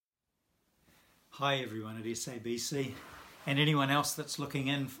Hi everyone at SABC and anyone else that's looking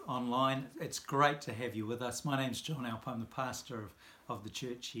in online. It's great to have you with us. My name's John Alp. I'm the pastor of the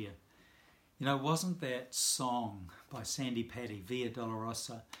church here. You know, wasn't that song by Sandy Patty, Via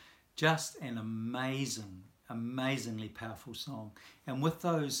Dolorosa, just an amazingly powerful song? And with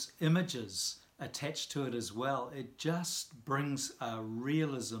those images attached to it as well, it just brings a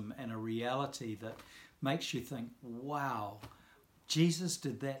realism and a reality that makes you think, wow, Jesus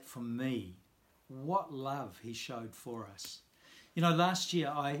did that for me. What love he showed for us. You know, last year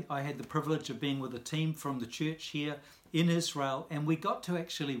I had the privilege of being with a team from the church here in Israel, and we got to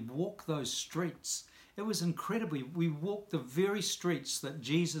actually walk those streets. It was incredible. We walked the very streets that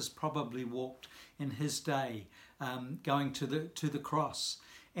Jesus probably walked in his day, going to the cross.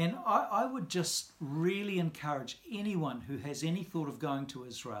 And I would just really encourage anyone who has any thought of going to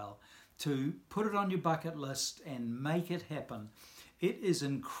Israel to put it on your bucket list and make it happen. It is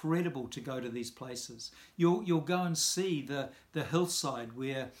incredible to go to these places. You'll go and see the hillside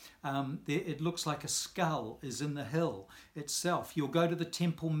where it looks like a skull is in the hill itself. You'll go to the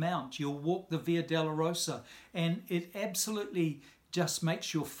Temple Mount. You'll walk the Via Dolorosa, and it absolutely just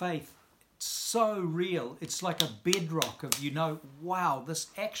makes your faith so real. It's like a bedrock of, wow, this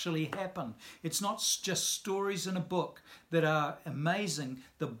actually happened. It's not just stories in a book that are amazing.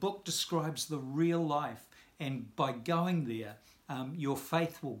 The book describes the real life, and by going there, your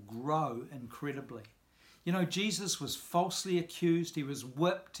faith will grow incredibly. You know, Jesus was falsely accused, he was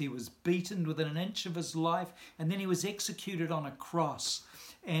whipped, he was beaten within an inch of his life, and then he was executed on a cross.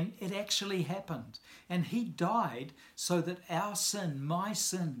 And it actually happened. And he died so that our sin, my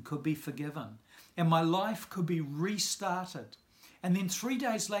sin, could be forgiven. And my life could be restarted. And then 3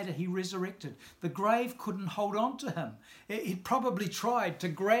 days later, he resurrected. The grave couldn't hold on to him. It probably tried to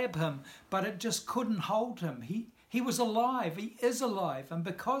grab him, but it just couldn't hold him. He was alive. He is alive. And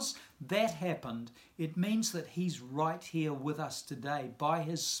because that happened, it means that he's right here with us today by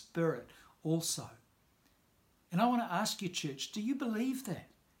his Spirit also. And I want to ask you, church, do you believe that?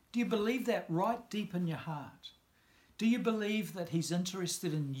 Do you believe that right deep in your heart? Do you believe that he's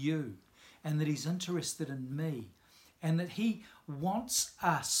interested in you and that he's interested in me and that he wants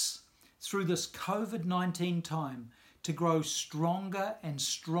us through this COVID-19 time to grow stronger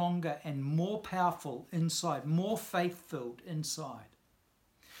and more powerful inside, more faith-filled inside?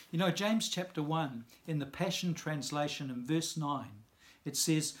 You know, James chapter 1 in the Passion Translation in verse 9, it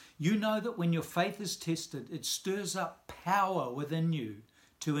says, "You know that when your faith is tested, it stirs up power within you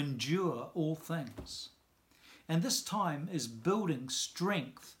to endure all things." And this time is building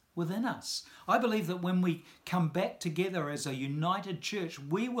strength within us. I believe that when we come back together as a united church,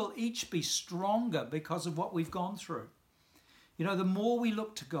 we will each be stronger because of what we've gone through. You know, the more we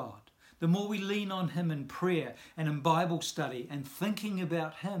look to God, the more we lean on him in prayer and in Bible study and thinking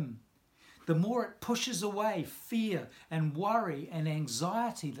about him, the more it pushes away fear and worry and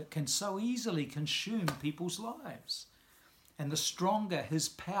anxiety that can so easily consume people's lives. And the stronger his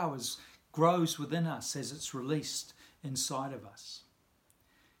power grows within us as it's released inside of us.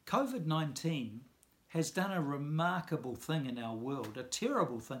 COVID-19 has done a remarkable thing in our world, a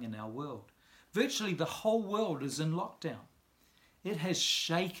terrible thing in our world. Virtually the whole world is in lockdown. It has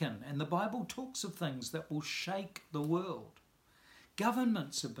shaken, and the Bible talks of things that will shake the world.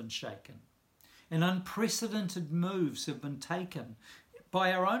 Governments have been shaken, and unprecedented moves have been taken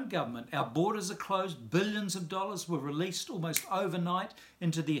by our own government. Our borders are closed. Billions of dollars were released almost overnight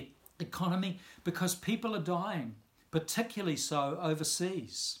into the economy because people are dying, particularly so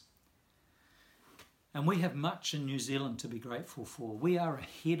overseas. And we have much in New Zealand to be grateful for. We are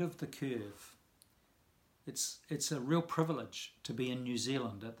ahead of the curve. It's a real privilege to be in New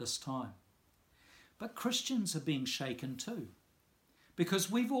Zealand at this time. But Christians are being shaken too, because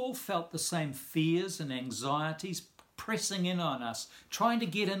we've all felt the same fears and anxieties pressing in on us, trying to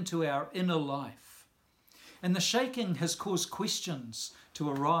get into our inner life. And the shaking has caused questions to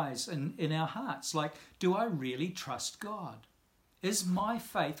arise in our hearts, like, do I really trust God? Is my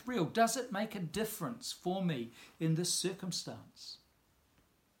faith real? Does it make a difference for me in this circumstance?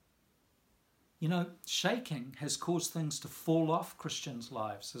 You know, shaking has caused things to fall off Christians'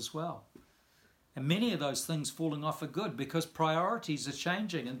 lives as well. And many of those things falling off are good because priorities are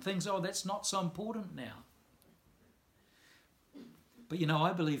changing and things, that's not so important now. But you know,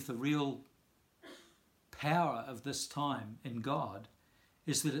 I believe the real power of this time in God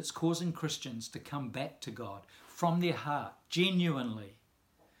is that it's causing Christians to come back to God from their heart, genuinely,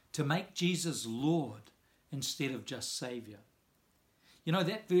 to make Jesus Lord instead of just Saviour. You know,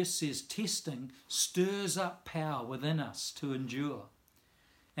 that verse says testing stirs up power within us to endure.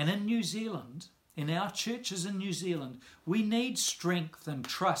 And in New Zealand, in our churches in New Zealand, we need strength and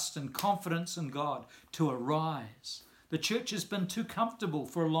trust and confidence in God to arise. The church has been too comfortable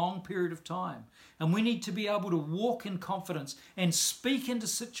for a long period of time, and we need to be able to walk in confidence and speak into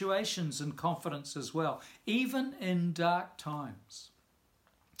situations in confidence as well, even in dark times.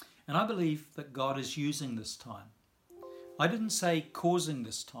 And I believe that God is using this time. I didn't say causing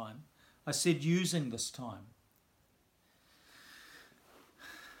this time, I said using this time.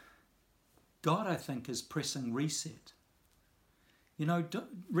 God, I think, is pressing reset. You know,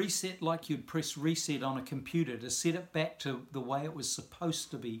 reset like you'd press reset on a computer to set it back to the way it was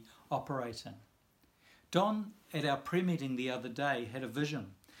supposed to be operating. Don, at our prayer meeting the other day, had a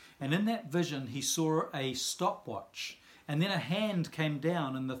vision. And in that vision, he saw a stopwatch. And then a hand came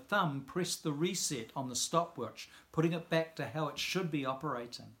down and the thumb pressed the reset on the stopwatch, putting it back to how it should be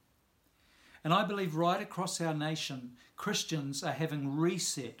operating. And I believe right across our nation, Christians are having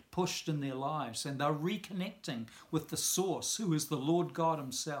reset pushed in their lives, and they're reconnecting with the source, who is the Lord God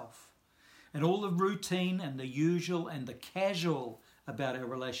himself. And all the routine and the usual and the casual about our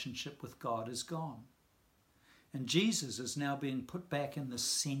relationship with God is gone. And Jesus is now being put back in the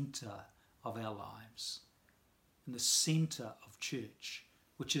center of our lives, in the center of church,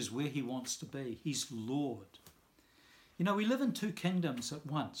 which is where he wants to be. He's Lord. You know, we live in two kingdoms at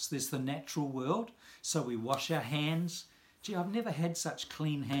once. There's the natural world, so we wash our hands. Gee, I've never had such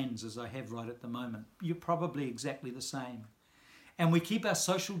clean hands as I have right at the moment. You're probably exactly the same. And we keep our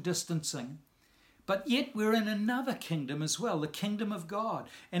social distancing, but yet we're in another kingdom as well, the kingdom of God.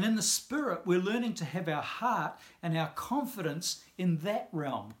 And in the Spirit, we're learning to have our heart and our confidence in that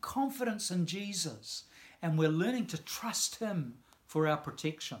realm, confidence in Jesus. And we're learning to trust him for our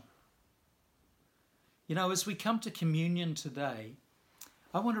protection. You know, as we come to communion today,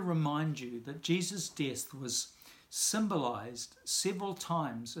 I want to remind you that Jesus' death was symbolized several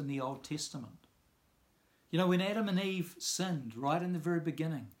times in the Old Testament. You know, when Adam and Eve sinned right in the very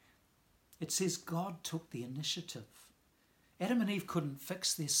beginning, it says God took the initiative. Adam and Eve couldn't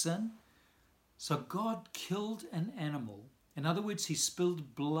fix their sin, so God killed an animal. In other words, he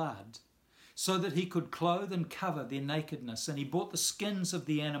spilled blood so that he could clothe and cover their nakedness. And he brought the skins of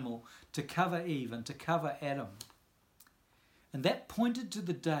the animal to cover Eve and to cover Adam. And that pointed to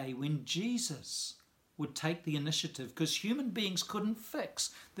the day when Jesus would take the initiative, because human beings couldn't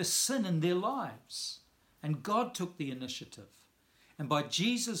fix the sin in their lives. And God took the initiative. And by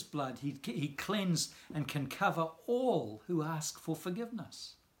Jesus' blood, he cleansed and can cover all who ask for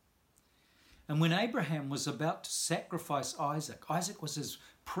forgiveness. And when Abraham was about to sacrifice Isaac, Isaac was his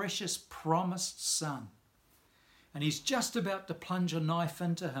precious promised son. And he's just about to plunge a knife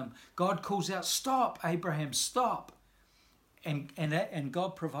into him. God calls out, "Stop, Abraham, stop." And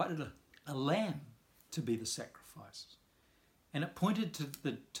God provided a lamb to be the sacrifice. And it pointed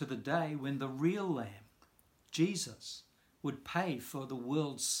to the day when the real lamb, Jesus, would pay for the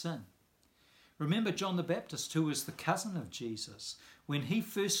world's sin. Remember John the Baptist, who was the cousin of Jesus. When he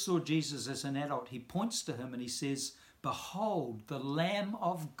first saw Jesus as an adult, he points to him and he says, "Behold, the Lamb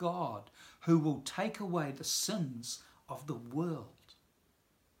of God, who will take away the sins of the world."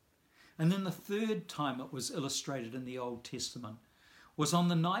 And then the third time it was illustrated in the Old Testament was on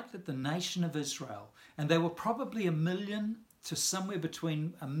the night that the nation of Israel, and they were probably 1 million to somewhere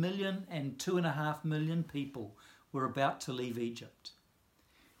between 1 million and 2.5 million people, were about to leave Egypt.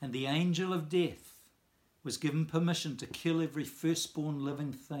 And the angel of death was given permission to kill every firstborn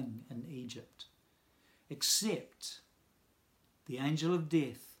living thing in Egypt, except the angel of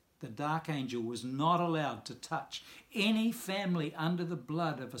death, the dark angel, was not allowed to touch any family under the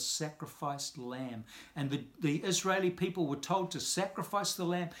blood of a sacrificed lamb. And the Israeli people were told to sacrifice the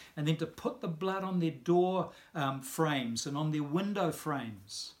lamb and then to put the blood on their door frames and on their window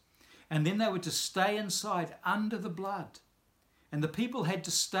frames. And then they were to stay inside under the blood. And the people had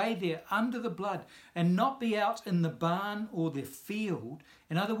to stay there under the blood and not be out in the barn or their field.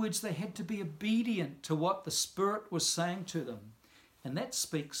 In other words, they had to be obedient to what the Spirit was saying to them. And that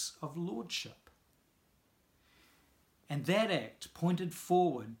speaks of lordship. And that act pointed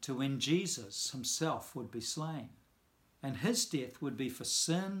forward to when Jesus himself would be slain. And his death would be for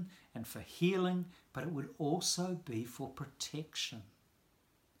sin and for healing, but it would also be for protection.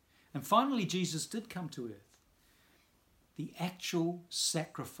 And finally, Jesus did come to earth, the actual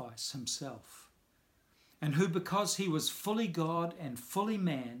sacrifice himself, and who, because he was fully God and fully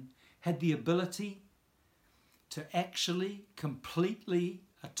man, had the ability to actually completely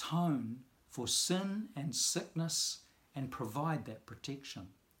atone for sin and sickness and provide that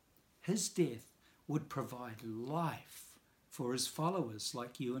protection. His death would provide life for his followers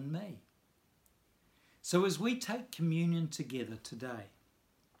like you and me. So as we take communion together today,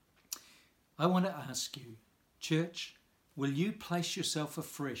 I want to ask you, church, will you place yourself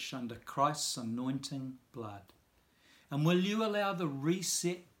afresh under Christ's anointing blood? And will you allow the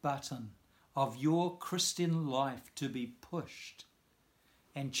reset button of your Christian life to be pushed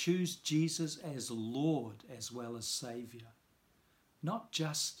and choose Jesus as Lord as well as Saviour, not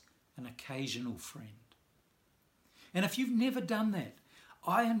just an occasional friend? And if you've never done that,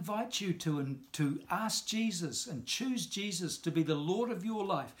 I invite you to ask Jesus and choose Jesus to be the Lord of your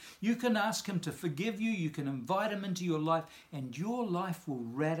life. You can ask him to forgive you, you can invite him into your life, and your life will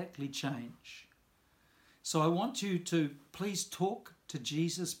radically change. So I want you to please talk to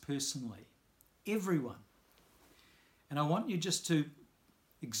Jesus personally, everyone. And I want you just to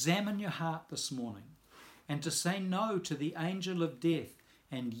examine your heart this morning and to say no to the angel of death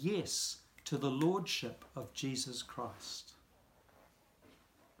and yes to the lordship of Jesus Christ.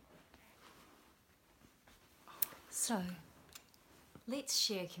 So, let's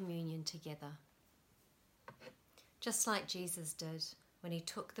share communion together. Just like Jesus did when he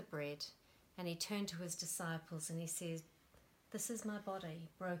took the bread and he turned to his disciples and he said, "This is my body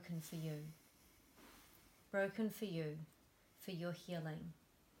broken for you. Broken for you, for your healing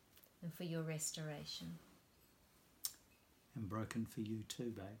and for your restoration." And broken for you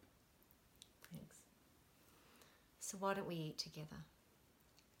too, babe. Thanks. So why don't we eat together?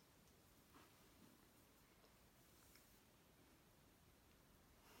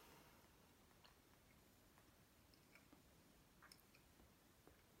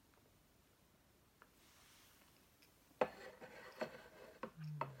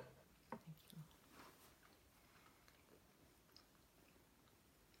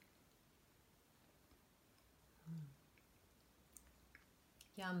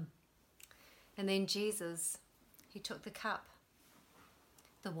 Yum. And then Jesus, he took the cup,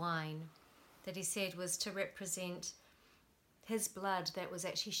 the wine that he said was to represent his blood that was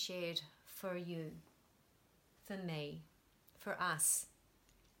actually shed for you, for me, for us,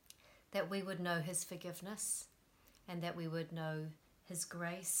 that we would know his forgiveness and that we would know his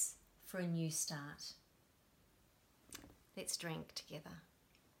grace for a new start. Let's drink together.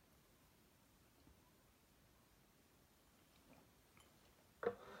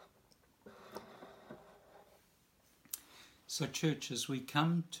 So church, as we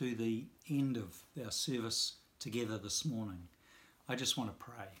come to the end of our service together this morning, I just want to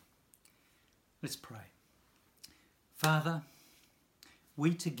pray. Let's pray. Father,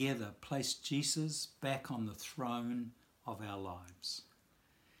 we together place Jesus back on the throne of our lives.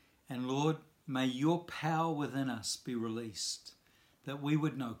 And Lord, may your power within us be released, that we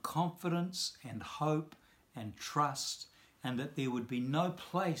would know confidence and hope and trust, and that there would be no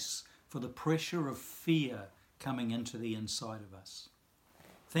place for the pressure of fear coming into the inside of us.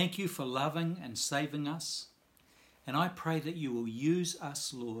 Thank you for loving and saving us. And I pray that you will use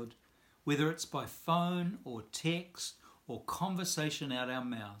us, Lord, whether it's by phone or text or conversation out our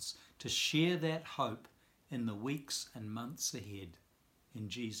mouths, to share that hope in the weeks and months ahead. In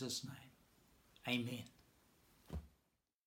Jesus' name, amen.